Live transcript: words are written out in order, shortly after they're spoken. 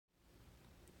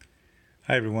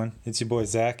Hi everyone, it's your boy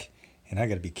Zach, and I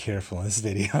gotta be careful in this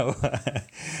video.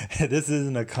 This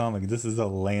isn't a comic, this is a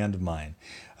landmine.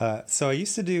 So I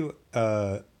used to do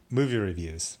movie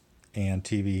reviews and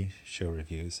TV show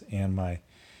reviews, and my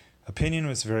opinion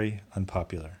was very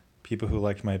unpopular. People who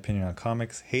liked my opinion on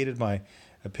comics hated my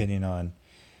opinion on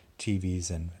TVs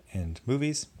and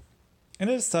movies, and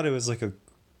I just thought it was like a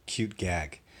cute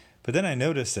gag. But then I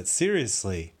noticed that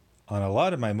seriously, on a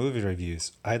lot of my movie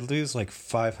reviews, I'd lose like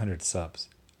 500 subs,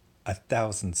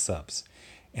 1,000 subs,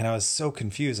 and I was so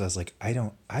confused. I was like, I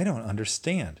don't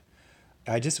understand.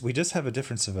 We just have a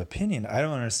difference of opinion. I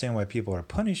don't understand why people are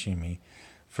punishing me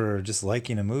for just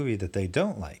liking a movie that they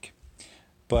don't like.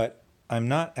 But I'm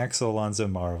not Axel Alonso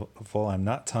Marvel. I'm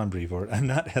not Tom Brevoort. I'm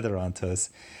not Heather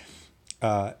Antos.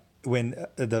 When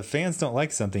the fans don't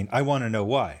like something, I want to know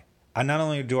why. I not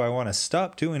only do I want to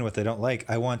stop doing what they don't like,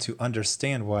 I want to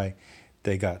understand why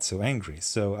they got so angry.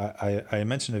 So I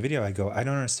mentioned in a video, I go, I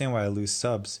don't understand why I lose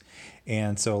subs.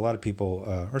 And so a lot of people,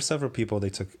 or several people, they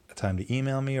took time to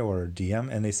email me or DM,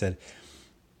 and they said,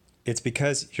 it's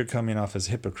because you're coming off as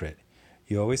a hypocrite.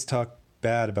 You always talk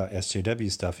bad about SJW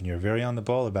stuff, and you're very on the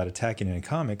ball about attacking it in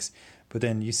comics, but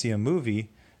then you see a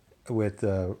movie with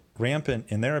rampant,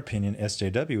 in their opinion,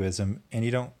 SJWism, and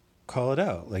you don't call it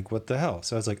out. Like, what the hell?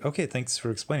 So I was like, okay, thanks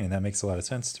for explaining. That makes a lot of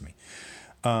sense to me.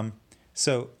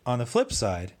 So on the flip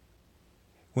side,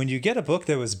 when you get a book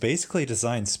that was basically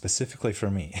designed specifically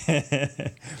for me,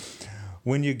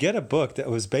 when you get a book that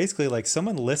was basically like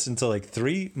someone listened to like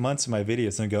 3 months of my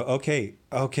videos and go, okay,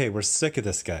 we're sick of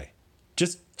this guy.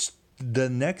 Just the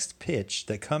next pitch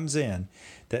that comes in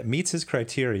that meets his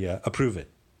criteria, approve it.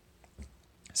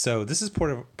 So this is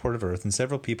Port of Earth, and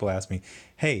several people asked me,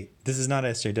 hey, this is not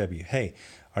SJW. Hey,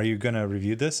 are you going to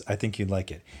review this? I think you'd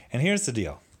like it. And here's the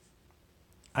deal.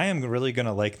 I am really going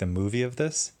to like the movie of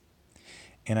this,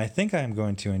 and I think I am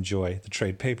going to enjoy the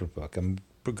trade paper book. I'm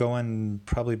going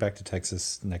probably back to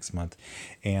Texas next month,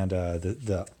 and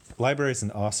the libraries in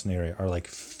the Austin area are like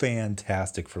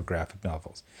fantastic for graphic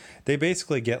novels. They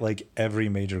basically get like every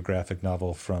major graphic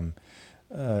novel from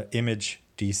Image,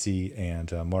 DC,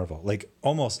 and Marvel, like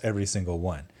almost every single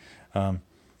one.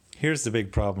 Here's the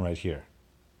big problem right here.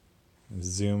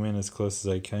 Zoom in as close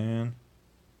as I can.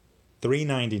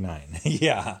 $3.99.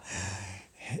 Yeah.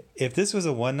 If this was a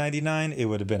 $1.99, it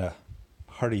would have been a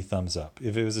hearty thumbs up.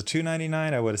 If it was a $2.99,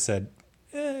 I would have said,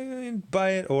 buy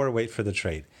it or wait for the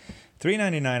trade.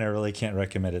 $3.99, I really can't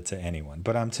recommend it to anyone.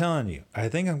 But I'm telling you, I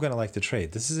think I'm going to like the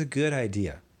trade. This is a good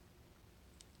idea.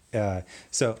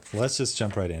 So let's just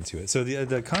jump right into it. So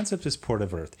the concept is Port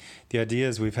of Earth. The idea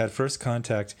is we've had first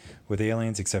contact with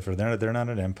aliens, except for they're not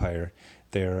an empire.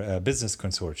 They're a business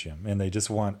consortium, and they just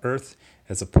want Earth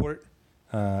as a port.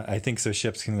 I think so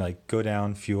ships can like go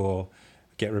down, fuel,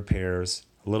 get repairs,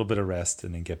 a little bit of rest,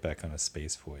 and then get back on a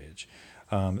space voyage.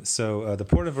 So the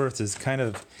Port of Earth is it's kind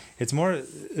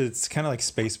of like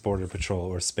Space Border Patrol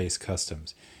or Space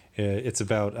Customs. It's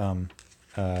about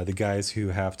the guys who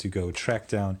have to go track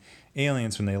down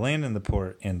aliens when they land in the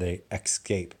port and they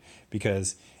escape.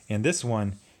 Because in this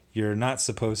one, you're not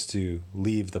supposed to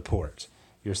leave the port.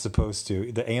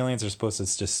 The aliens are supposed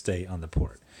to just stay on the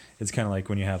port. It's kind of like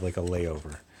when you have like a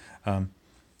layover.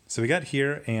 So we got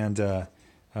here, and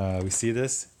we see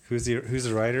this. Who's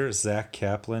the writer? Zach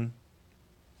Kaplan.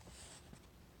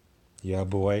 Yeah,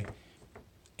 boy.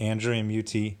 Andrei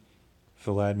Muti,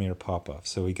 Vladimir Popov.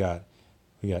 So we got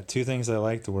two things I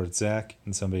like, the word Zach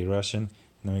and somebody Russian,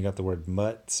 and then we got the word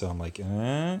mutt, so I'm like,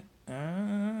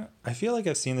 I feel like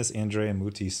I've seen this Andrei and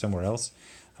Muti somewhere else.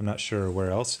 I'm not sure where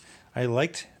else. I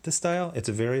liked the style. It's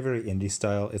a very, very indie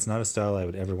style. It's not a style I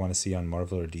would ever want to see on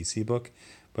Marvel or DC book,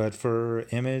 but for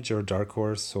Image or Dark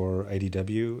Horse or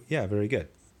IDW, yeah, very good.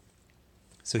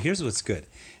 So here's what's good.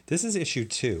 This is issue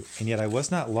 2, and yet I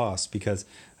was not lost, because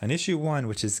on issue 1,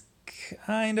 which is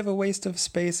kind of a waste of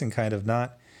space and kind of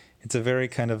not, it's a very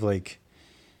kind of like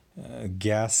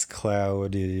gas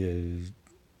cloud,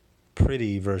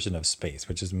 pretty version of space,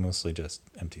 which is mostly just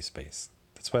empty space.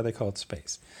 That's why they call it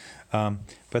space.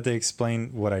 But they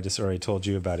explain what I just already told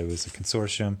you about. It was a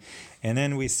consortium. And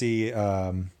then we see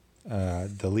the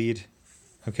lead.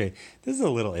 Okay, this is a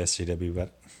little SJW,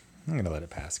 but I'm going to let it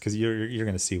pass because you're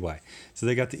going to see why. So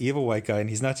they got the evil white guy,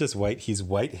 and he's not just white. He's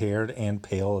white-haired and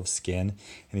pale of skin.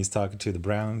 And he's talking to the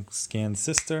brown-skinned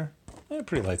sister.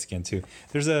 Pretty light skin too.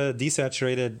 There's a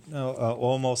desaturated,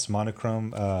 almost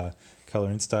monochrome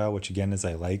coloring style, which again is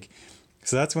I like.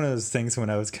 So that's one of those things when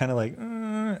I was kind of like,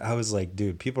 I was like,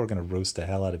 dude, people are going to roast the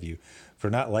hell out of you for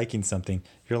not liking something.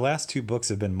 Your last 2 books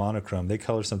have been monochrome. They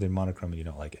color something monochrome and you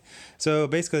don't like it. So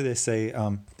basically they say,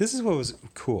 this is what was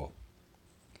cool.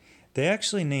 They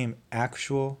actually name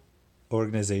actual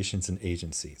organizations and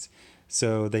agencies.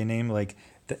 So they name like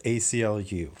the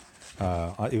ACLU.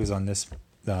 It was on this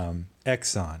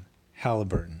Exxon,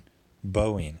 Halliburton,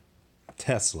 Boeing,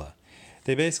 Tesla.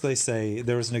 They basically say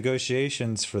there was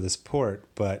negotiations for this port,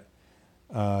 but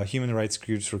human rights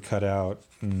groups were cut out.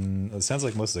 It sounds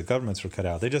like most of the governments were cut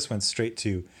out. They just went straight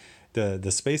to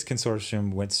the space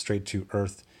consortium went straight to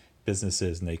Earth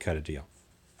businesses, and they cut a deal.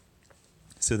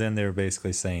 So then they're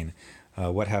basically saying,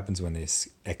 what happens when they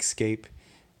escape?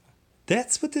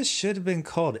 That's what this should have been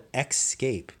called,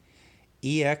 escape.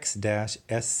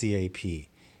 EX-SCAP.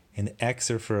 And the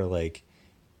X are for like,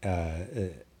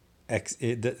 the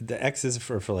X is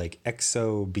for like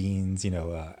exo beings,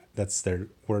 that's their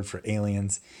word for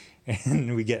aliens.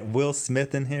 And we get Will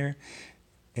Smith in here,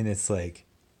 and it's like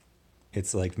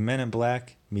Men in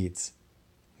Black meets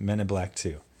Men in Black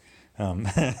 2.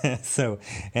 So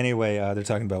anyway, they're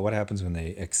talking about what happens when they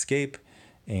escape,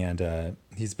 and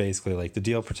he's basically like, the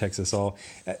deal protects us all.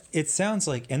 It sounds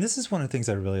like, and this is one of the things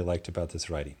I really liked about this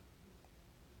writing.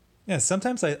 Yeah,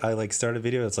 sometimes I like start a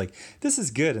video, it's like, this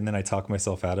is good, and then I talk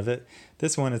myself out of it.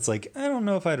 This one, it's like, I don't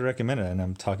know if I'd recommend it, and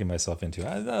I'm talking myself into it.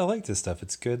 I like this stuff.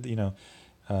 It's good,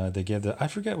 they give I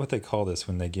forget what they call this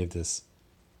when they give this.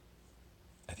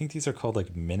 I think these are called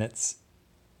like minutes,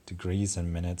 degrees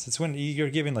and minutes. It's when you're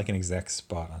giving like an exact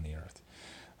spot on the earth.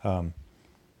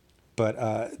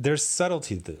 But there's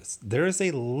subtlety to this. There is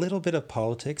a little bit of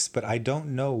politics, but I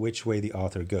don't know which way the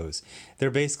author goes.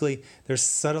 They're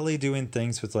subtly doing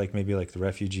things with like maybe like the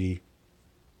refugee,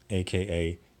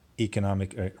 aka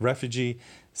economic refugee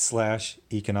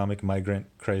 / economic migrant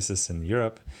crisis in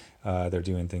Europe. They're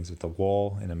doing things with the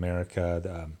wall in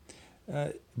America.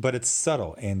 But it's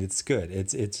subtle and it's good.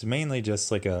 It's mainly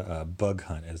just like a bug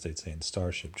hunt, as they'd say in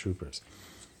Starship Troopers.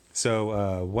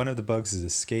 So one of the bugs is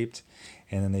escaped,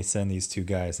 and then they send these two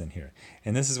guys in here.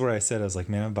 And this is where I said, I was like,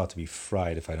 man, I'm about to be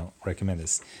fried if I don't recommend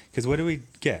this. Because what do we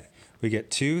get? We get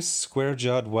two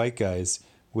square-jawed white guys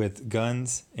with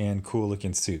guns and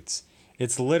cool-looking suits.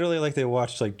 It's literally like they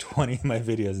watched like 20 of my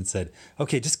videos and said,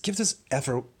 okay, just give this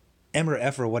Emmer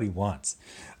Effer what he wants.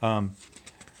 And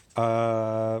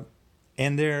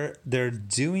they're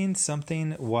doing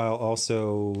something while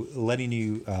also letting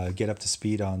you get up to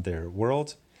speed on their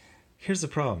world. Here's the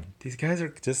problem. These guys are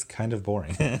just kind of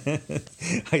boring.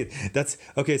 That's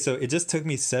okay. So it just took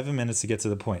me 7 minutes to get to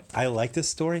the point. I like this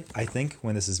story. I think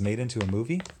when this is made into a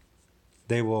movie,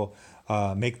 they will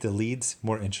make the leads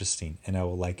more interesting, and I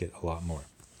will like it a lot more.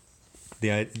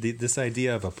 This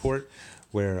idea of a port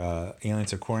where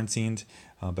aliens are quarantined,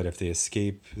 but if they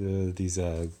escape, these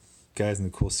guys in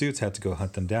the cool suits have to go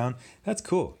hunt them down. That's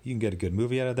cool. You can get a good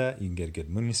movie out of that. You can get a good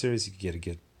miniseries. You can get a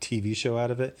good TV show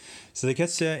out of it. So they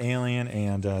catch the alien,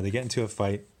 and they get into a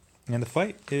fight. And the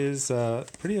fight is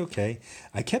pretty okay.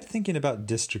 I kept thinking about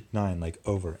District 9 like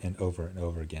over and over and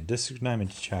over again. District 9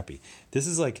 and Chappie. This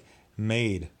is like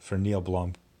made for Neil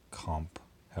Blomkamp,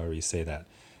 however you say that,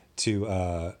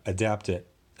 to adapt it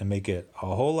and make it a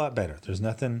whole lot better. There's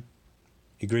nothing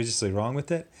egregiously wrong with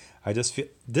it. I just feel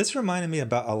this reminded me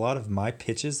about a lot of my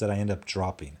pitches that I end up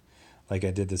dropping. Like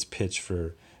I did this pitch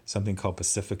for something called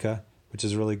Pacifica, which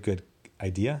is a really good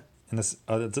idea, and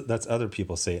that's other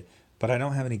people say it, but I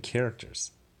don't have any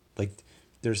characters. Like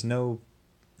there's no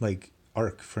like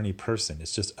arc for any person.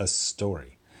 It's just a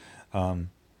story. So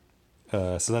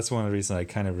that's one of the reasons I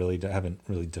kind of really haven't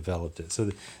really developed it.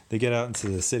 So they get out into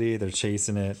the city, they're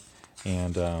chasing it,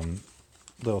 and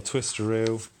little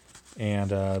twisteroo. And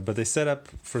but they set up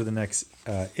for the next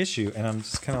issue, and I'm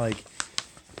just kind of like,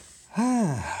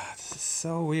 this is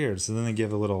so weird. So then they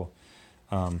give a little.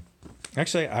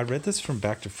 Actually, I read this from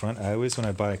back to front. I always, when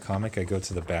I buy a comic, I go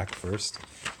to the back first.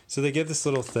 So they give this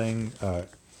little thing.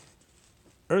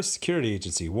 Earth Security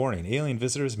Agency warning: alien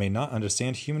visitors may not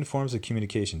understand human forms of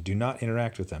communication. Do not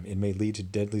interact with them. It may lead to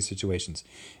deadly situations.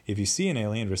 If you see an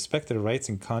alien, respect their rights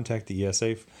and contact the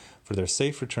ESA for their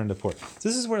safe return to port. So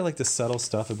this is where like the subtle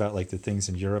stuff about like the things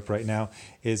in Europe right now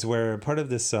is where part of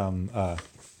this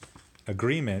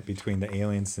agreement between the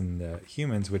aliens and the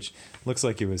humans, which looks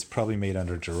like it was probably made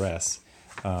under duress,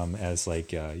 as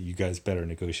like you guys better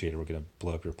negotiate or we're going to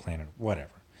blow up your planet,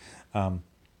 whatever.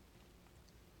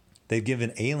 They've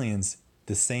given aliens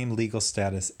the same legal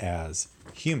status as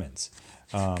humans,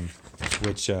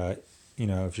 which if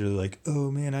you're like, oh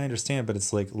man, I understand, but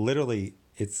it's like literally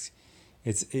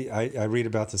I read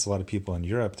about this, a lot of people in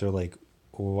Europe, they're like,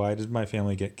 why did my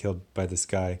family get killed by this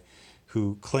guy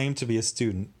who claimed to be a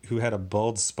student, who had a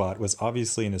bald spot, was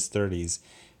obviously in his 30s,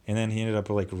 and then he ended up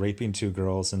like raping two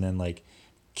girls and then like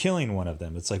killing one of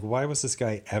them. It's like, why was this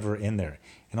guy ever in there?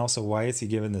 And also, why is he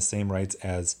given the same rights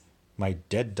as my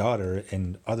dead daughter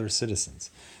and other citizens.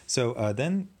 So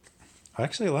then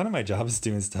actually a lot of my job is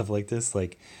doing stuff like this,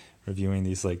 like reviewing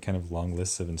these like kind of long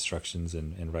lists of instructions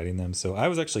and writing them. So I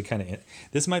was actually kind of,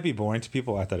 this might be boring to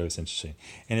people. I thought it was interesting.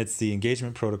 And it's the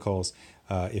engagement protocols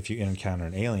if you encounter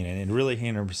an alien. And it really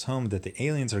hammers home that the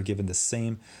aliens are given the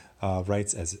same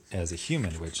rights as a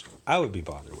human, which I would be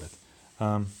bothered with.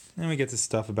 And we get to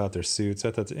stuff about their suits.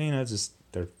 I thought, just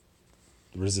their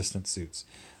resistant suits.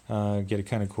 Get a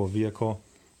kind of cool vehicle.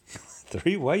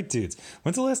 3 white dudes.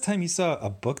 When's the last time you saw a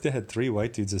book that had 3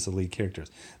 white dudes as the lead characters?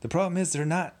 The problem is they're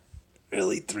not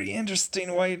really 3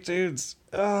 interesting white dudes.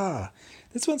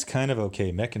 This one's kind of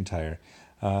okay. McIntyre.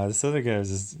 This other guy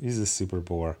he's a super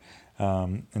bore.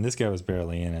 And this guy was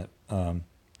barely in it.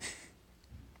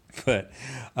 But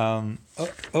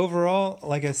overall,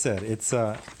 like I said, it's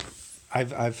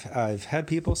I've had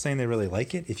people saying they really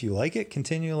like it. If you like it,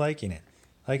 continue liking it.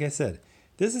 Like I said,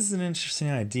 this is an interesting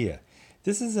idea.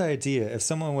 This is the idea. If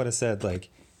someone would have said like,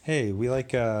 "Hey, we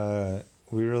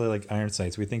really like Iron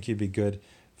Sights. We think you'd be good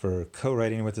for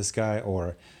co-writing with this guy,"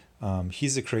 or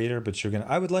he's a creator, but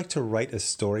I would like to write a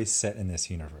story set in this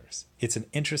universe. It's an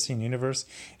interesting universe.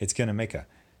 It's going to make a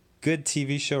good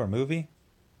TV show or movie.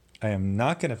 I am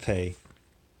not going to pay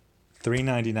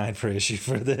 $3.99 per issue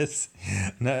for this.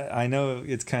 I know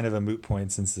it's kind of a moot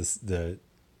point since the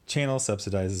channel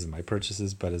subsidizes my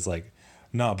purchases, but it's like,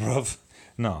 nah, bruv.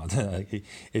 No,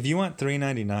 if you want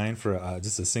 $3.99 for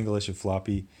just a single issue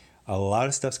floppy, a lot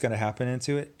of stuff's going to happen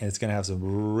into it, and it's going to have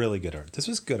some really good art. This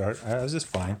was good art. I was just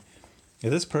fine.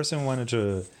 If this person wanted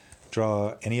to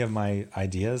draw any of my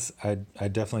ideas,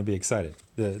 I'd definitely be excited.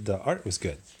 The art was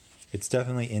good. It's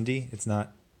definitely indie. It's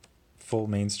not full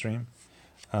mainstream,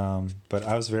 but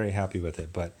I was very happy with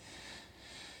it. But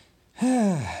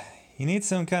you need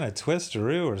some kind of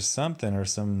twisteroo or something, or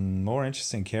some more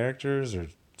interesting characters or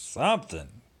something.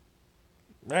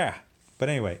 Yeah. But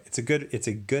anyway, it's a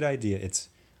good idea.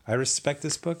 I respect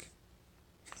this book.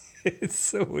 It's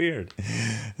so weird.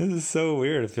 This is so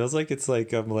weird. It feels like it's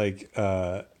like I'm like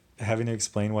having to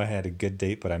explain why I had a good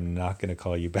date, but I'm not going to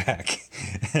call you back.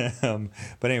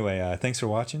 But anyway, thanks for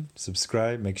watching.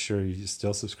 Subscribe. Make sure you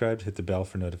still subscribed. Hit the bell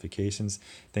for notifications.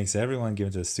 Thanks to everyone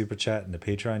giving to the Super Chat and the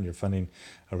Patreon. You're funding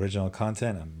original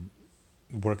content. I'm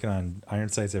working on Iron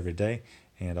Sights every day,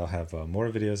 and I'll have more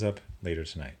videos up later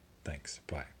tonight. Thanks.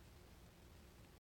 Bye.